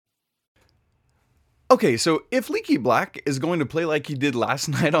Okay, so if Leaky Black is going to play like he did last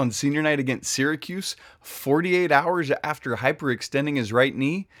night on senior night against Syracuse, 48 hours after hyperextending his right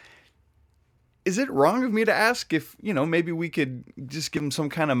knee, is it wrong of me to ask if, maybe we could just give him some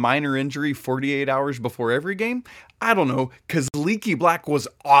kind of minor injury 48 hours before every game? I don't know, because Leaky Black was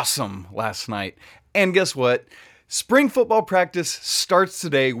awesome last night. And guess what? Spring football practice starts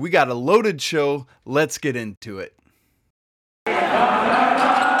today. We got a loaded show. Let's get into it.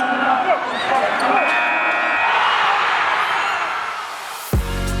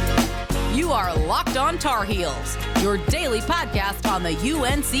 You are Locked On Tar Heels, your daily podcast on the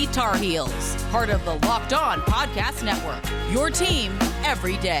UNC Tar Heels, part of the Locked On Podcast Network, your team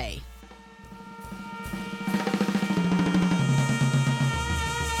every day.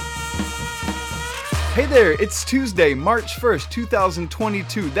 Hey there, it's Tuesday, March 1st,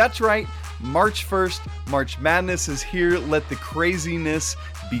 2022. That's right, March 1st, March Madness is here. Let the craziness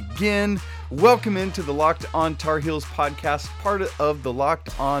begin. Welcome into the Locked On Tar Heels podcast, part of the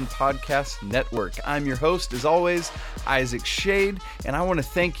Locked On Podcast Network. I'm your host, as always, Isaac Shade, and I want to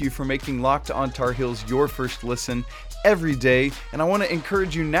thank you for making Locked On Tar Heels your first listen every day. And I want to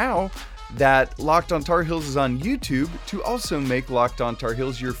encourage you now that Locked On Tar Heels is on YouTube to also make Locked On Tar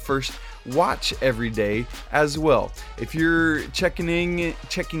Heels your first watch every day as well. If you're checking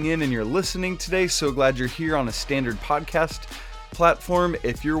in and you're listening today, so glad you're here on a standard podcast platform.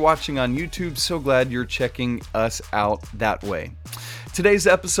 If you're watching on YouTube, so glad you're checking us out that way. Today's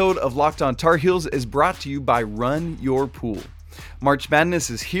episode of Locked On Tar Heels is brought to you by Run Your Pool. March Madness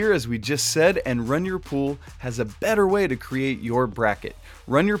is here, as we just said, and Run Your Pool has a better way to create your bracket.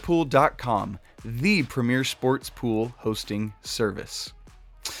 RunYourPool.com, the premier sports pool hosting service.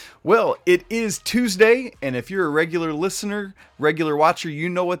 Well, it is Tuesday, and if you're a regular listener, regular watcher, you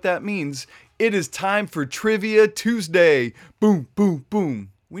know what that means. It is time for Trivia Tuesday. Boom, boom,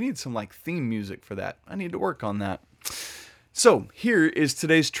 boom. We need some theme music for that. I need to work on that. So here is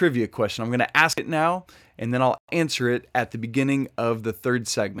today's trivia question. I'm going to ask it now, and then I'll answer it at the beginning of the third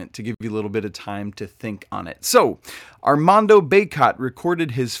segment to give you a little bit of time to think on it. So Armando Bacot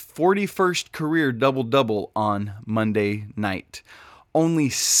recorded his 41st career double-double on Monday night. Only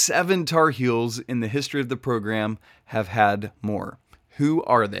 7 Tar Heels in the history of the program have had more. Who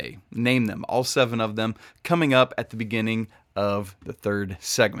are they? Name them, all 7 of them, coming up at the beginning of the third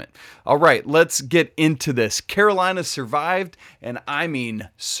segment. All right, let's get into this. Carolina survived, and I mean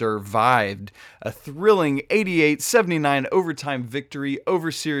survived, a thrilling 88-79 overtime victory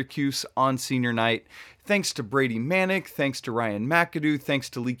over Syracuse on senior night. Thanks to Brady Manek, thanks to Ryan McAdoo, thanks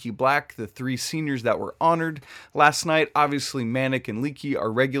to Leaky Black, the 3 seniors that were honored last night. Obviously, Manek and Leaky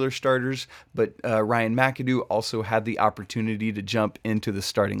are regular starters, but Ryan McAdoo also had the opportunity to jump into the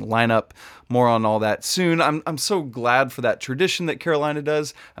starting lineup. More on all that soon. I'm so glad for that tradition that Carolina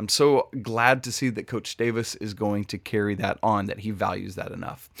does. I'm so glad to see that Coach Davis is going to carry that on, that he values that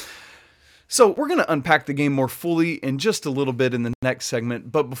enough. So we're going to unpack the game more fully in just a little bit in the next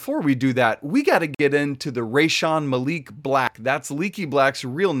segment. But before we do that, we got to get into the Rayshon Malik Black. That's Leaky Black's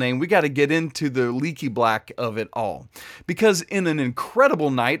real name. We got to get into the Leaky Black of it all. Because in an incredible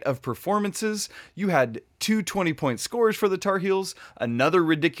night of performances, you had 2 20-point scores for the Tar Heels, another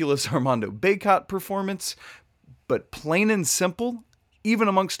ridiculous Armando Bacot performance. But plain and simple, even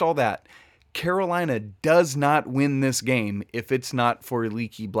amongst all that, Carolina does not win this game if it's not for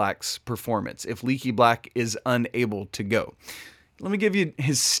Leaky Black's performance, if Leaky Black is unable to go. Let me give you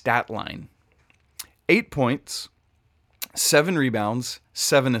his stat line. 8 points, 7 rebounds,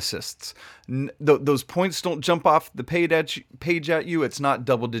 7 assists. Those points don't jump off the page at you. It's not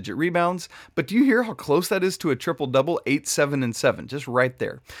double-digit rebounds. But do you hear how close that is to a triple-double? 8, 7, and 7. Just right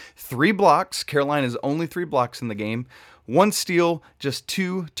there. 3 blocks. Carolina's only 3 blocks in the game. 1 steal, just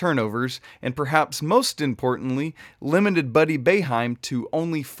 2 turnovers, and perhaps most importantly, limited Buddy Boeheim to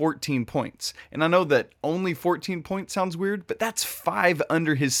only 14 points. And I know that only 14 points sounds weird, but that's 5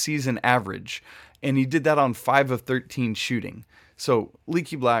 under his season average. And he did that on 5 of 13 shooting. So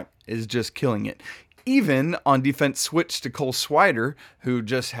Leaky Black is just killing it. Even on defense switch to Cole Swider, who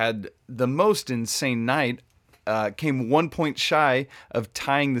just had the most insane night, came 1 point shy of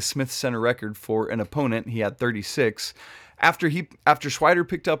tying the Smith Center record for an opponent. He had 36. After Swider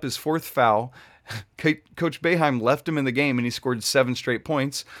picked up his 4th foul, Coach Boeheim left him in the game and he scored 7 straight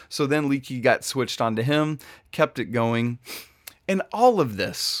points. So then Leaky got switched onto him, kept it going. And all of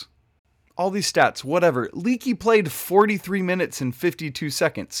this, all these stats, whatever, Leaky played 43 minutes and 52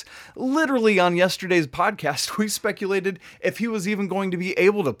 seconds. Literally on yesterday's podcast, we speculated if he was even going to be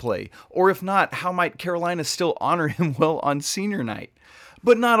able to play, or if not, how might Carolina still honor him well on senior night.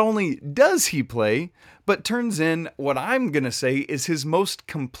 But not only does he play, but turns in what I'm going to say is his most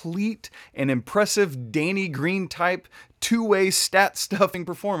complete and impressive Danny Green type two-way stat stuffing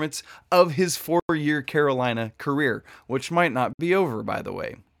performance of his 4-year Carolina career, which might not be over, by the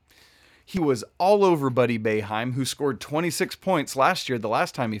way. He was all over Buddy Boeheim, who scored 26 points last year, the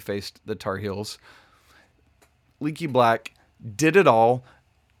last time he faced the Tar Heels. Leaky Black did it all,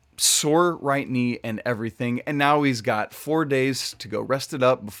 sore right knee and everything, and now he's got 4 days to go rest it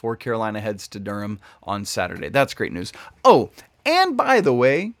up before Carolina heads to Durham on Saturday. That's great news. Oh, and by the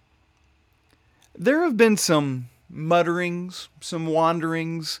way, there have been some mutterings, some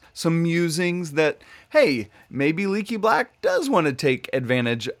wanderings, some musings that, hey, maybe Leaky Black does want to take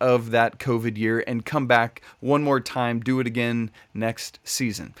advantage of that COVID year and come back one more time, do it again next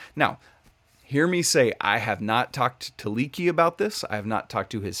season. Now, hear me say, I have not talked to Leaky about this. I have not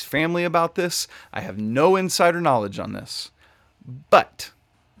talked to his family about this. I have no insider knowledge on this. But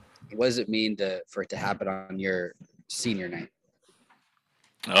what does it mean for it to happen on your senior night?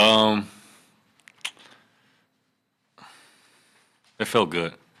 It felt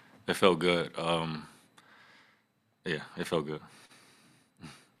good. It felt good. Yeah, it felt good.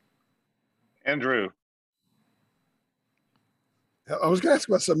 Andrew. I was going to ask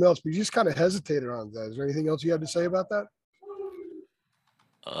about something else, but you just kind of hesitated on that. Is there anything else you had to say about that?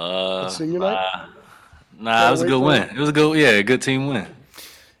 Senior night? Nah, it was a good win. It was a good team win.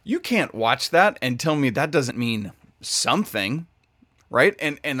 You can't watch that and tell me that doesn't mean something, right?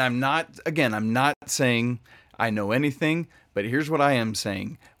 And I'm not saying I know anything, but here's what I am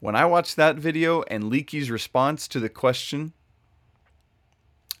saying. When I watched that video and Leaky's response to the question,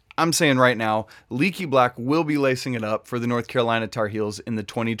 I'm saying right now, Leaky Black will be lacing it up for the North Carolina Tar Heels in the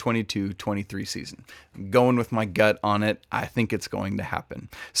 2022-23 season. I'm going with my gut on it. I think it's going to happen.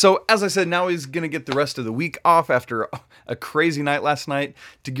 So, as I said, now he's going to get the rest of the week off after a crazy night last night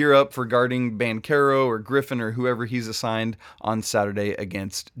to gear up for guarding Banchero or Griffin or whoever he's assigned on Saturday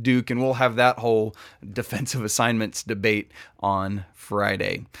against Duke. And we'll have that whole defensive assignments debate on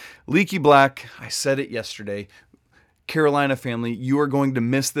Friday. Leaky Black, I said it yesterday, Carolina family, you are going to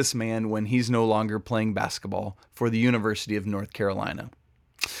miss this man when he's no longer playing basketball for the University of North Carolina.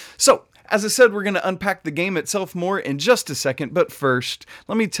 So, as I said, we're going to unpack the game itself more in just a second, but first,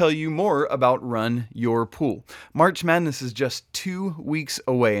 let me tell you more about Run Your Pool. March Madness is just 2 weeks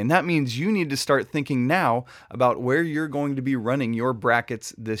away, and that means you need to start thinking now about where you're going to be running your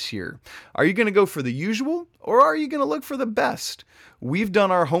brackets this year. Are you going to go for the usual, or are you going to look for the best? We've done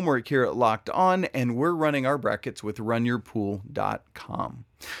our homework here at Locked On, and we're running our brackets with runyourpool.com.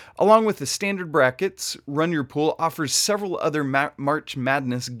 Along with the standard brackets, Run Your Pool offers several other March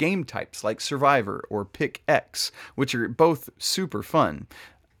Madness game types like Survivor or Pick X, which are both super fun.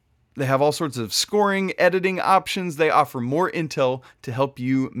 They have all sorts of scoring, editing options. They offer more intel to help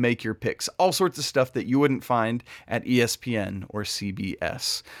you make your picks. All sorts of stuff that you wouldn't find at ESPN or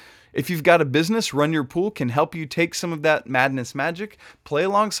CBS. If you've got a business, Run Your Pool can help you take some of that madness magic, play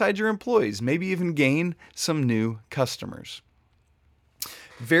alongside your employees, maybe even gain some new customers.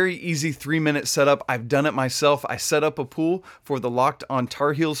 Very easy 3-minute setup. I've done it myself. I set up a pool for the Locked On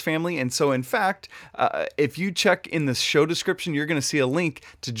Tar Heels family. And so, in fact, if you check in the show description, you're going to see a link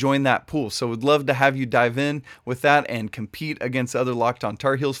to join that pool. So would love to have you dive in with that and compete against other Locked On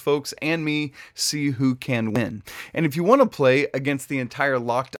Tar Heels folks and me, see who can win. And if you want to play against the entire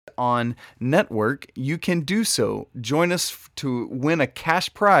Locked On network, you can do so. Join us to win a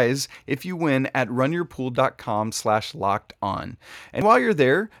cash prize if you win at runyourpool.com/lockedon. And while you're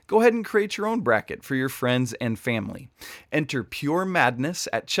there, go ahead and create your own bracket for your friends and family. Enter Pure Madness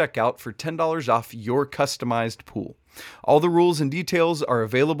at checkout for $10 off your customized pool. All the rules and details are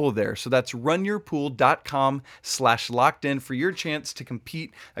available there. So that's runyourpool.com/lockedin for your chance to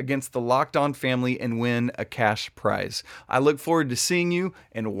compete against the Locked On family and win a cash prize. I look forward to seeing you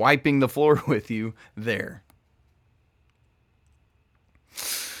and wiping the floor with you there.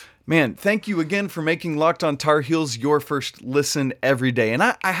 Man, thank you again for making Locked On Tar Heels your first listen every day. And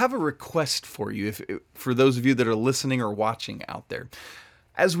I have a request for you, for those of you that are listening or watching out there.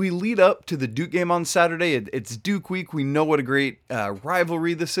 As we lead up to the Duke game on Saturday, it's Duke week. We know what a great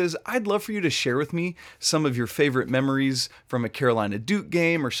rivalry this is. I'd love for you to share with me some of your favorite memories from a Carolina Duke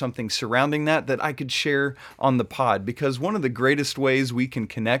game or something surrounding that I could share on the pod. Because one of the greatest ways we can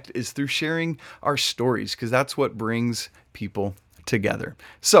connect is through sharing our stories, because that's what brings people together.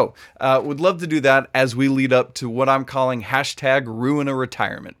 So, would love to do that as we lead up to what I'm calling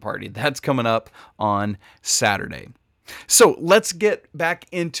 #RuinARetirement Party. That's coming up on Saturday. So let's get back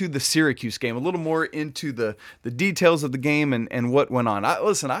into the Syracuse game, a little more into the details of the game and what went on. I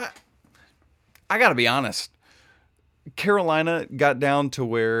got to be honest. Carolina got down to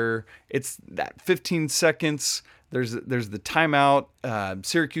where it's that 15 seconds. There's the timeout.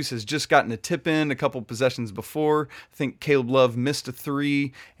 Syracuse has just gotten a tip in a couple possessions before. I think Caleb Love missed a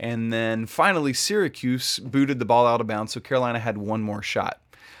three, and then finally Syracuse booted the ball out of bounds, so Carolina had one more shot.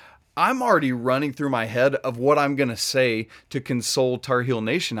 I'm already running through my head of what I'm going to say to console Tar Heel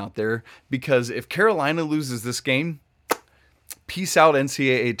Nation out there, because if Carolina loses this game, peace out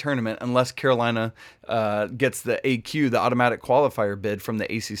NCAA tournament, unless Carolina gets the AQ, the automatic qualifier bid from the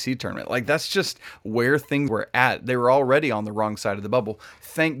ACC tournament. Like, that's just where things were at. They were already on the wrong side of the bubble.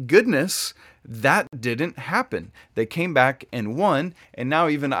 Thank goodness that didn't happen. They came back and won, and now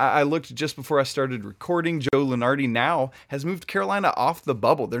even I looked just before I started recording, Joe Lunardi now has moved Carolina off the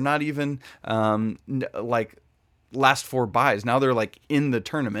bubble. They're not even like last four buys. Now they're like in the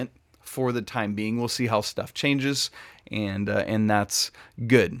tournament for the time being. We'll see how stuff changes, and that's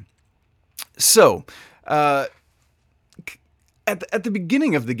good. So, at the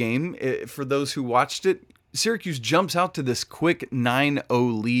beginning of the game, for those who watched it, Syracuse jumps out to this quick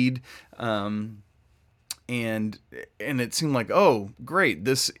 9-0 lead, and it seemed like, oh, great,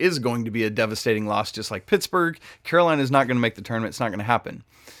 this is going to be a devastating loss, just like Pittsburgh. Carolina is not going to make the tournament. It's not going to happen.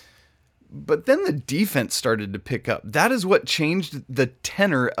 But then the defense started to pick up. That is what changed the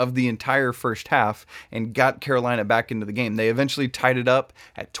tenor of the entire first half and got Carolina back into the game. They eventually tied it up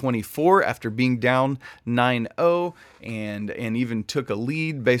at 24 after being down 9-0 and even took a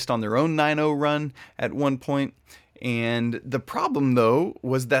lead based on their own 9-0 run at one point. And the problem, though,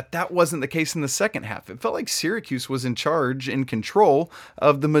 was that wasn't the case in the second half. It felt like Syracuse was in charge, in control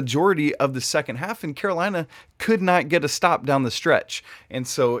of the majority of the second half, and Carolina could not get a stop down the stretch. And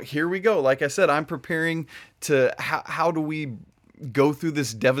so here we go. Like I said, I'm preparing to how do we go through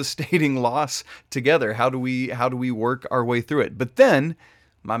this devastating loss together? How do we work our way through it? But then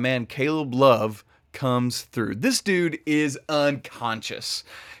my man Caleb Love comes through. This dude is unconscious.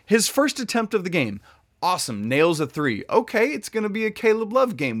 His first attempt of the game, awesome, nails a three. Okay, it's going to be a Caleb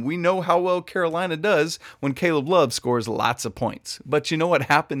Love game. We know how well Carolina does when Caleb Love scores lots of points. But you know what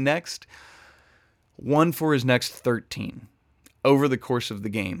happened next? 1 for his next 13 over the course of the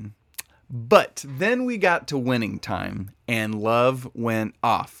game. But then we got to winning time, and Love went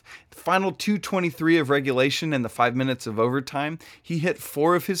off. The final 2:23 of regulation and the 5 minutes of overtime, he hit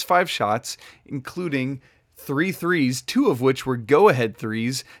 4 of his 5 shots, including 3 threes, 2 of which were go-ahead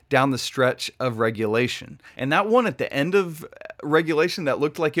threes down the stretch of regulation. And that one at the end of regulation that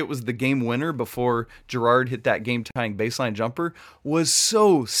looked like it was the game winner before Girard hit that game-tying baseline jumper was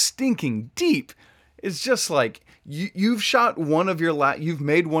so stinking deep. It's just like you've shot you've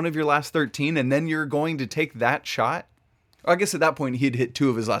made one of your last 13, and then you're going to take that shot. I guess at that point he had hit 2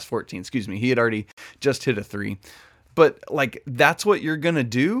 of his last 14. Excuse me, he had already just hit a 3. But like, that's what you're gonna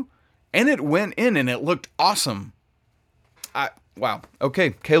do. And it went in, and it looked awesome. Wow.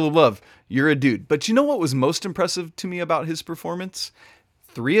 Okay, Caleb Love, you're a dude. But you know what was most impressive to me about his performance?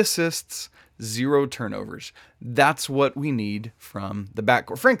 3 assists, 0 turnovers. That's what we need from the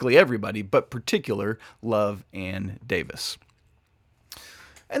backcourt. Frankly, everybody, but particular Love and Davis.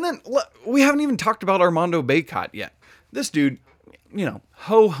 And then we haven't even talked about Armando Bacot yet. This dude,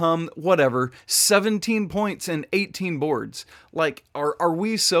 ho-hum, whatever, 17 points and 18 boards. Like, are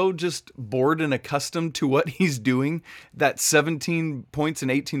we so just bored and accustomed to what he's doing that 17 points and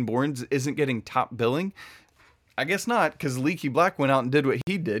 18 boards isn't getting top billing? I guess not, because Leaky Black went out and did what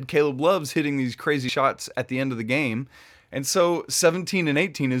he did. Caleb Love's hitting these crazy shots at the end of the game. And so 17 and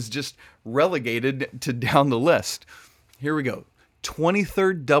 18 is just relegated to down the list. Here we go.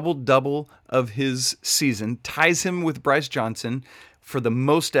 23rd double-double of his season, ties him with Bryce Johnson for the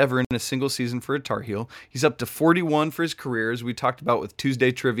most ever in a single season for a Tar Heel. He's up to 41 for his career, as we talked about with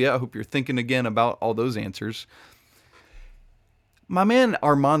Tuesday Trivia. I hope you're thinking again about all those answers. My man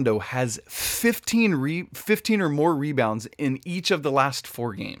Armando has 15 or more rebounds in each of the last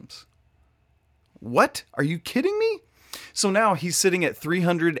 4 games. What? Are you kidding me? So now he's sitting at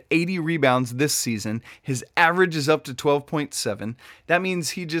 380 rebounds this season. His average is up to 12.7. That means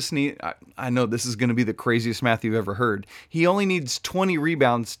he just I know this is going to be the craziest math you've ever heard. He only needs 20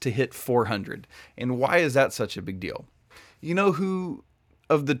 rebounds to hit 400. And why is that such a big deal? You know who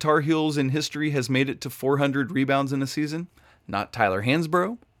of the Tar Heels in history has made it to 400 rebounds in a season? Not Tyler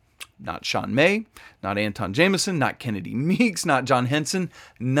Hansbrough, not Sean May, not Anton Jameson, not Kennedy Meeks, not John Henson.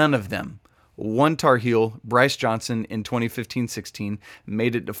 None of them. One Tar Heel, Bryce Johnson, in 2015-16,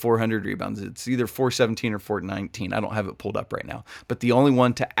 made it to 400 rebounds. It's either 417 or 419. I don't have it pulled up right now. But the only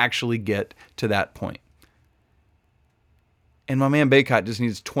one to actually get to that point. And my man Bacot just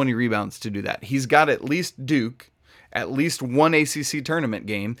needs 20 rebounds to do that. He's got at least Duke, at least one ACC tournament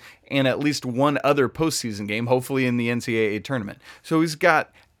game and at least one other postseason game, hopefully in the NCAA tournament. So he's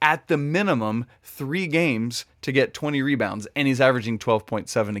got, at the minimum, 3 games to get 20 rebounds, and he's averaging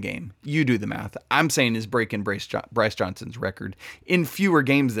 12.7 a game. You do the math. I'm saying he's breaking Bryce Johnson's record in fewer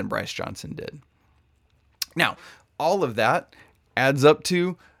games than Bryce Johnson did. Now, all of that adds up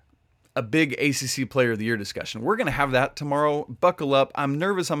to a big ACC Player of the Year discussion. We're going to have that tomorrow. Buckle up. I'm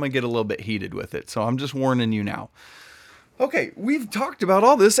nervous I'm going to get a little bit heated with it, so I'm just warning you now. Okay, we've talked about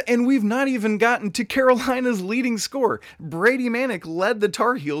all this, and we've not even gotten to Carolina's leading scorer. Brady Manek led the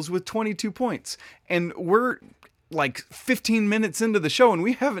Tar Heels with 22 points, and we're like 15 minutes into the show, and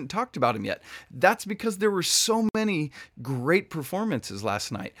we haven't talked about him yet. That's because there were so many great performances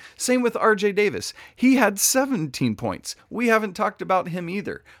last night. Same with RJ Davis. He had 17 points. We haven't talked about him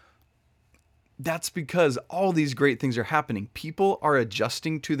either. That's because all these great things are happening. People are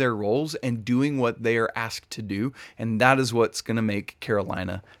adjusting to their roles and doing what they are asked to do, and that is what's going to make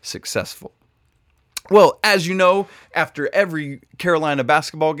Carolina successful. Well, as you know, after every Carolina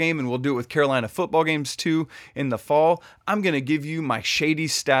basketball game, and we'll do it with Carolina football games too in the fall, I'm going to give you my Shady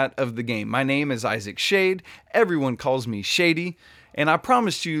stat of the game. My name is Isaac Shade. Everyone calls me Shady. And I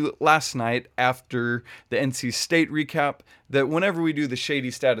promised you last night after the NC State recap that whenever we do the Shady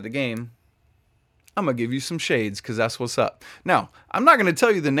stat of the game, I'm going to give you some shades because that's what's up. Now, I'm not going to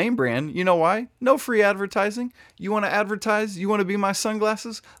tell you the name brand. You know why? No free advertising. You want to advertise? You want to be my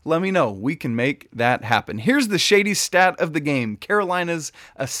sunglasses? Let me know. We can make that happen. Here's the Shady stat of the game, Carolina's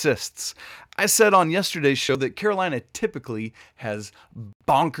assists. I said on yesterday's show that Carolina typically has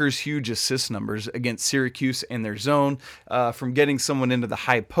bonkers huge assist numbers against Syracuse and their zone, from getting someone into the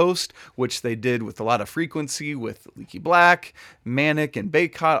high post, which they did with a lot of frequency with Leaky Black, Manek, and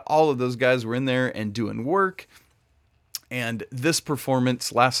Bacot. All of those guys were in there and doing work. And this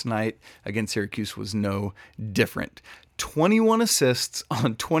performance last night against Syracuse was no different. 21 assists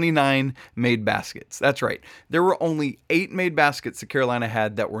on 29 made baskets. That's right. There were only 8 made baskets that Carolina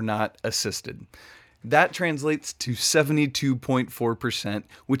had that were not assisted. That translates to 72.4%,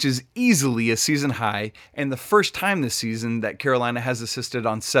 which is easily a season high, and the first time this season that Carolina has assisted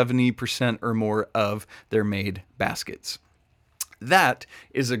on 70% or more of their made baskets. That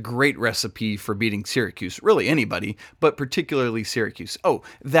is a great recipe for beating Syracuse. Really anybody, but particularly Syracuse. Oh,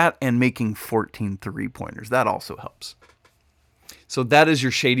 that and making 14 three-pointers. That also helps. So that is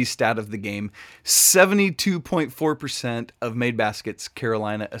your Shady stat of the game. 72.4% of made baskets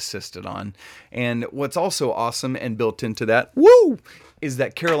Carolina assisted on. And what's also awesome and built into that, is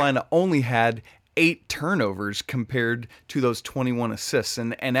that Carolina only had 8 turnovers compared to those 21 assists.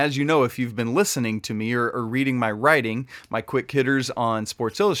 And as you know, if you've been listening to me or reading my writing, my quick hitters on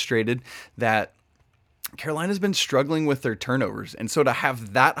Sports Illustrated, that Carolina's been struggling with their turnovers. And so to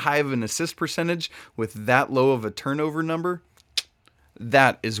have that high of an assist percentage with that low of a turnover number,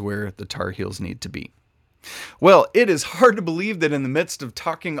 that is where the Tar Heels need to be. Well, it is hard to believe that in the midst of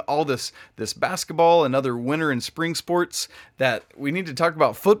talking all this basketball and other winter and spring sports that we need to talk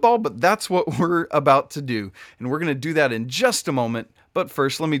about football, but that's what we're about to do. And we're going to do that in just a moment. But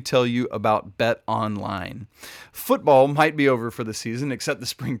first, let me tell you about Bet Online. Football might be over for the season, except the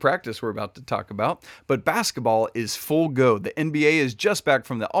spring practice we're about to talk about, but basketball is full go. The NBA is just back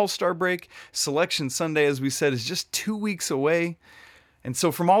from the All-Star break. Selection Sunday, as we said, is just 2 weeks away. And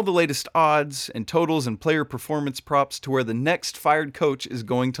so from all the latest odds and totals and player performance props to where the next fired coach is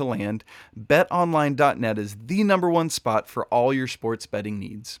going to land, betonline.net is the #1 spot for all your sports betting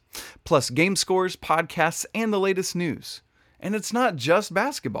needs. Plus game scores, podcasts, and the latest news. And it's not just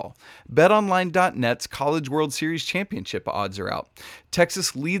basketball. BetOnline.net's College World Series championship odds are out.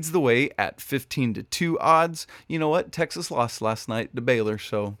 Texas leads the way at 15-2 odds. You know what? Texas lost last night to Baylor,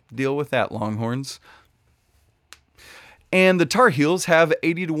 so deal with that, Longhorns. And the Tar Heels have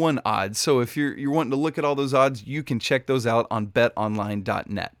 80-1 odds. So if you're wanting to look at all those odds, you can check those out on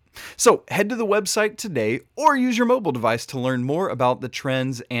betonline.net. So head to the website today or use your mobile device to learn more about the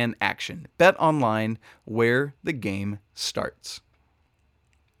trends and action. Bet Online, where the game starts.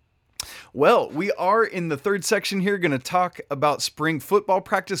 Well, we are in the third section here going to talk about spring football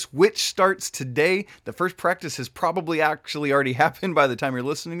practice, which starts today. The first practice has probably actually already happened by the time you're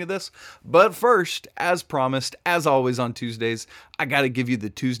listening to this. But first, as promised, as always on Tuesdays, I got to give you the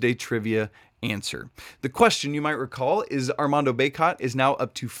Tuesday trivia answer. The question you might recall is Armando Bacot is now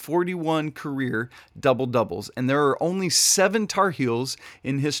up to 41 career double-doubles, and there are only 7 Tar Heels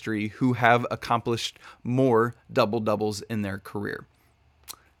in history who have accomplished more double-doubles in their career.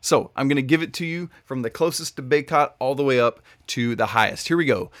 So I'm going to give it to you from the closest to Bacot all the way up to the highest. Here we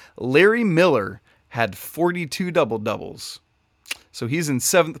go. Larry Miller had 42 double-doubles. So he's in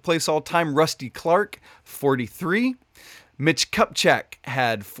 7th place all time. Rusty Clark, 43. Mitch Kupchak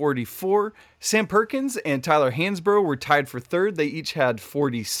had 44. Sam Perkins and Tyler Hansbrough were tied for 3rd. They each had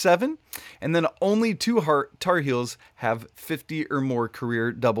 47. And then only 2 Tar Heels have 50 or more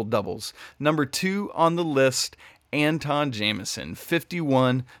career double-doubles. Number 2 on the list, Anton Jamison,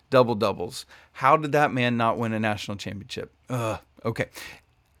 51 double-doubles. How did that man not win a national championship? Okay.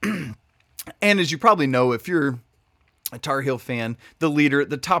 And as you probably know, if you're a Tar Heel fan, the leader at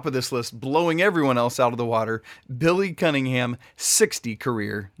the top of this list, blowing everyone else out of the water, Billy Cunningham, 60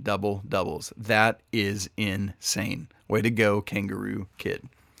 career double-doubles. That is insane. Way to go, Kangaroo Kid.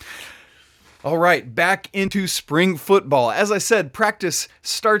 All right, back into spring football. As I said, practice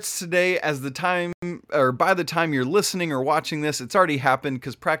starts today by the time you're listening or watching this, it's already happened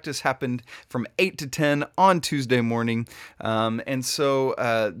because practice happened from 8 to 10 on Tuesday morning. And so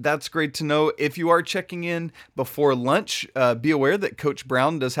that's great to know. If you are checking in before lunch, be aware that Coach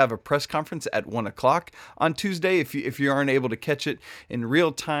Brown does have a press conference at 1 o'clock on Tuesday. If you aren't able to catch it in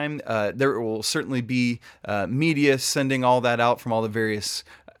real time, there will certainly be media sending all that out from all the various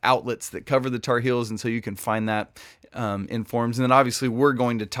outlets that cover the Tar Heels, and so you can find that in forums. And then obviously we're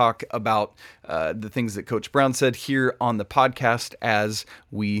going to talk about the things that Coach Brown said here on the podcast as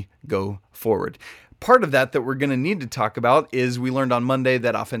we go forward. Part of that we're going to need to talk about is we learned on Monday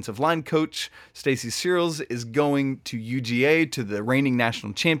that offensive line coach Stacy Searles is going to UGA, to the reigning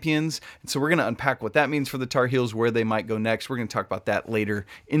national champions. And so we're going to unpack what that means for the Tar Heels, where they might go next. We're going to talk about that later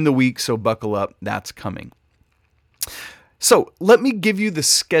in the week, so buckle up. That's coming. So let me give you the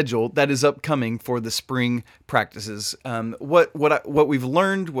schedule that is upcoming for the spring practices. What we've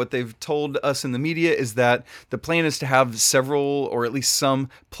learned, what they've told us in the media, is that the plan is to have several or at least some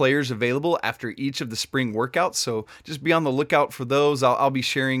players available after each of the spring workouts. So just be on the lookout for those. I'll be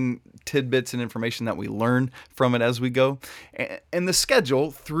sharing tidbits and information that we learn from it as we go. And the schedule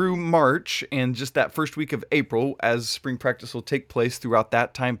through March and just that first week of April, as spring practice will take place throughout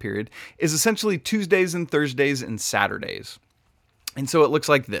that time period, is essentially Tuesdays and Thursdays and Saturdays. And so it looks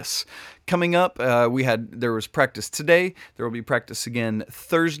like this. Coming up, there was practice today. There will be practice again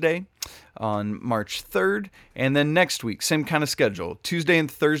Thursday on March 3rd. And then next week, same kind of schedule. Tuesday and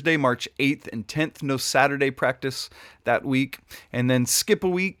Thursday, March 8th and 10th. No Saturday practice that week. And then skip a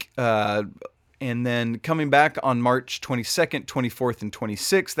week. And then coming back on March 22nd, 24th, and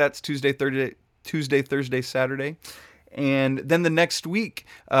 26th. That's Tuesday, Thursday, Saturday. And then the next week,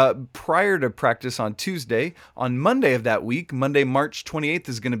 prior to practice on Tuesday, on Monday of that week, Monday, March 28th,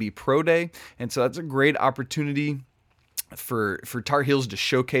 is going to be Pro Day. And so that's a great opportunity for Tar Heels to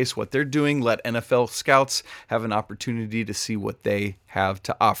showcase what they're doing, let NFL scouts have an opportunity to see what they have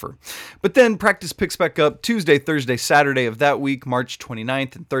to offer. But then practice picks back up Tuesday, Thursday, Saturday of that week, March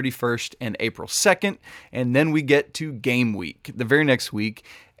 29th and 31st and April 2nd. And then we get to game week, the very next week.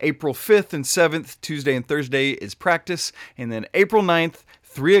 April 5th and 7th, Tuesday and Thursday, is practice. And then April 9th,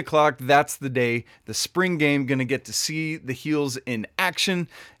 3 o'clock, that's the day, the spring game, going to get to see the Heels in action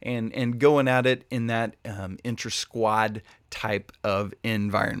and going at it in that inter-squad type of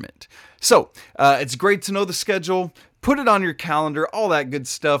environment. So it's great to know the schedule. Put it on your calendar, all that good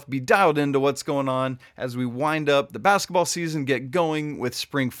stuff. Be dialed into what's going on as we wind up the basketball season, get going with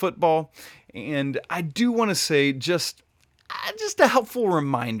spring football. And I do want to say just a helpful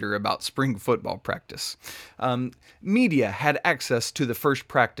reminder about spring football practice. Media had access to the first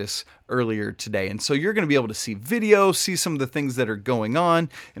practice earlier today, and so you're going to be able to see video, see some of the things that are going on,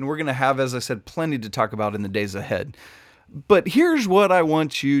 and we're going to have, as I said, plenty to talk about in the days ahead. But here's what I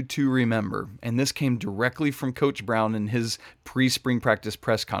want you to remember, and this came directly from Coach Brown in his pre-spring practice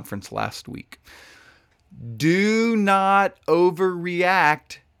press conference last week. Do not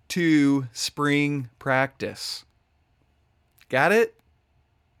overreact to spring practice. Got it?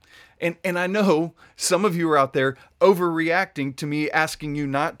 And I know some of you are out there overreacting to me asking you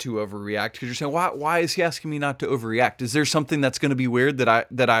not to overreact, because you're saying, why is he asking me not to overreact? Is there something that's going to be weird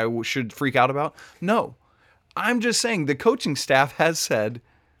that I should freak out about? No. I'm just saying the coaching staff has said,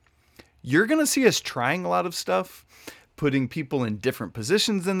 you're going to see us trying a lot of stuff, putting people in different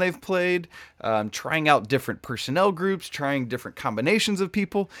positions than they've played, trying out different personnel groups, trying different combinations of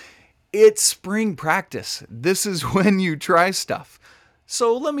people. It's spring practice. This is when you try stuff.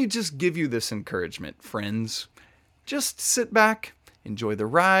 So let me just give you this encouragement, friends. Just sit back, enjoy the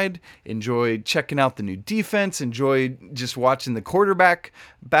ride, enjoy checking out the new defense, enjoy just watching the quarterback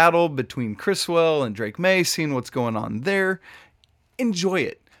battle between Criswell and Drake May, seeing what's going on there. Enjoy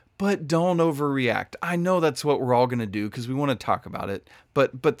it, but don't overreact. I know that's what we're all going to do because we want to talk about it,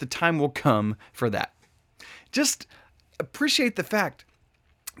 but the time will come for that. Just appreciate the fact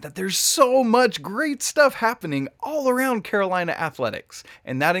that there's so much great stuff happening all around Carolina athletics,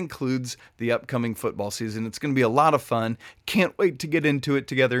 and that includes the upcoming football season. It's going to be a lot of fun. Can't wait to get into it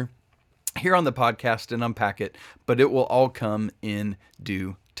together here on the podcast and unpack it, but it will all come in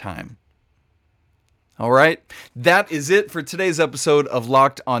due time. All right, that is it for today's episode of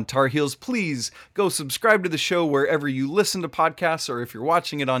Locked on Tar Heels. Please go subscribe to the show wherever you listen to podcasts, or if you're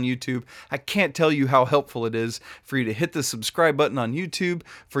watching it on YouTube. I can't tell you how helpful it is for you to hit the subscribe button on YouTube,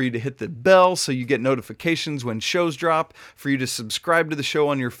 for you to hit the bell so you get notifications when shows drop, for you to subscribe to the show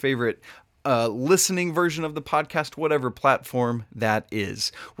on your favorite listening version of the podcast, whatever platform that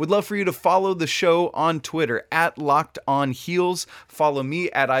is. Would love for you to follow the show on Twitter at Locked On Heels. Follow me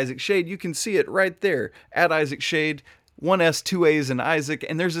at Isaac Shade. You can see it right there at Isaac Shade. 1 S, 2 A's in Isaac,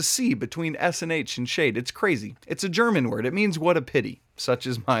 and there's a C between S and H in Shade. It's crazy. It's a German word. It means what a pity. Such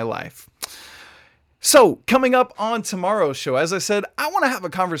is my life. So, coming up on tomorrow's show, as I said, I want to have a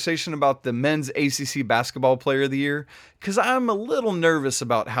conversation about the men's ACC Basketball Player of the Year, because I'm a little nervous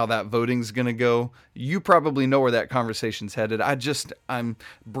about how that voting's going to go. You probably know where that conversation's headed. I'm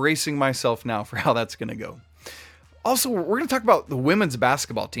bracing myself now for how that's going to go. Also, we're going to talk about the women's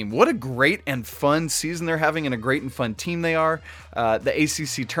basketball team. What a great and fun season they're having, and a great and fun team they are. The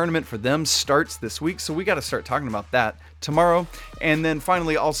ACC tournament for them starts this week, so we got to start talking about that tomorrow. And then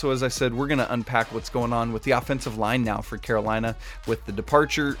finally, also, as I said, we're going to unpack what's going on with the offensive line now for Carolina, with the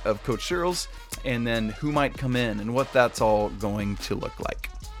departure of Coach Searles, and then who might come in and what that's all going to look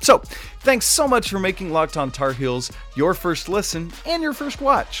like. So, thanks so much for making Locked on Tar Heels your first listen and your first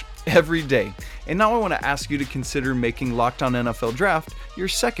watch every day. And now I want to ask you to consider making Locked on NFL Draft your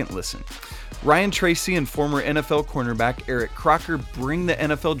second listen. Ryan Tracy and former NFL cornerback Eric Crocker bring the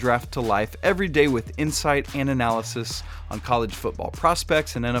NFL Draft to life every day with insight and analysis on college football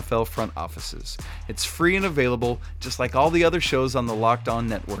prospects and NFL front offices. It's free and available, just like all the other shows on the Locked On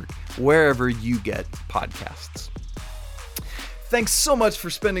Network, wherever you get podcasts. Thanks so much for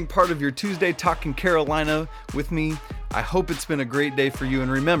spending part of your Tuesday talking Carolina with me. I hope it's been a great day for you. And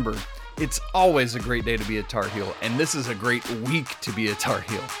remember, it's always a great day to be a Tar Heel, and this is a great week to be a Tar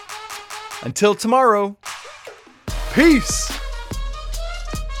Heel. Until tomorrow, peace!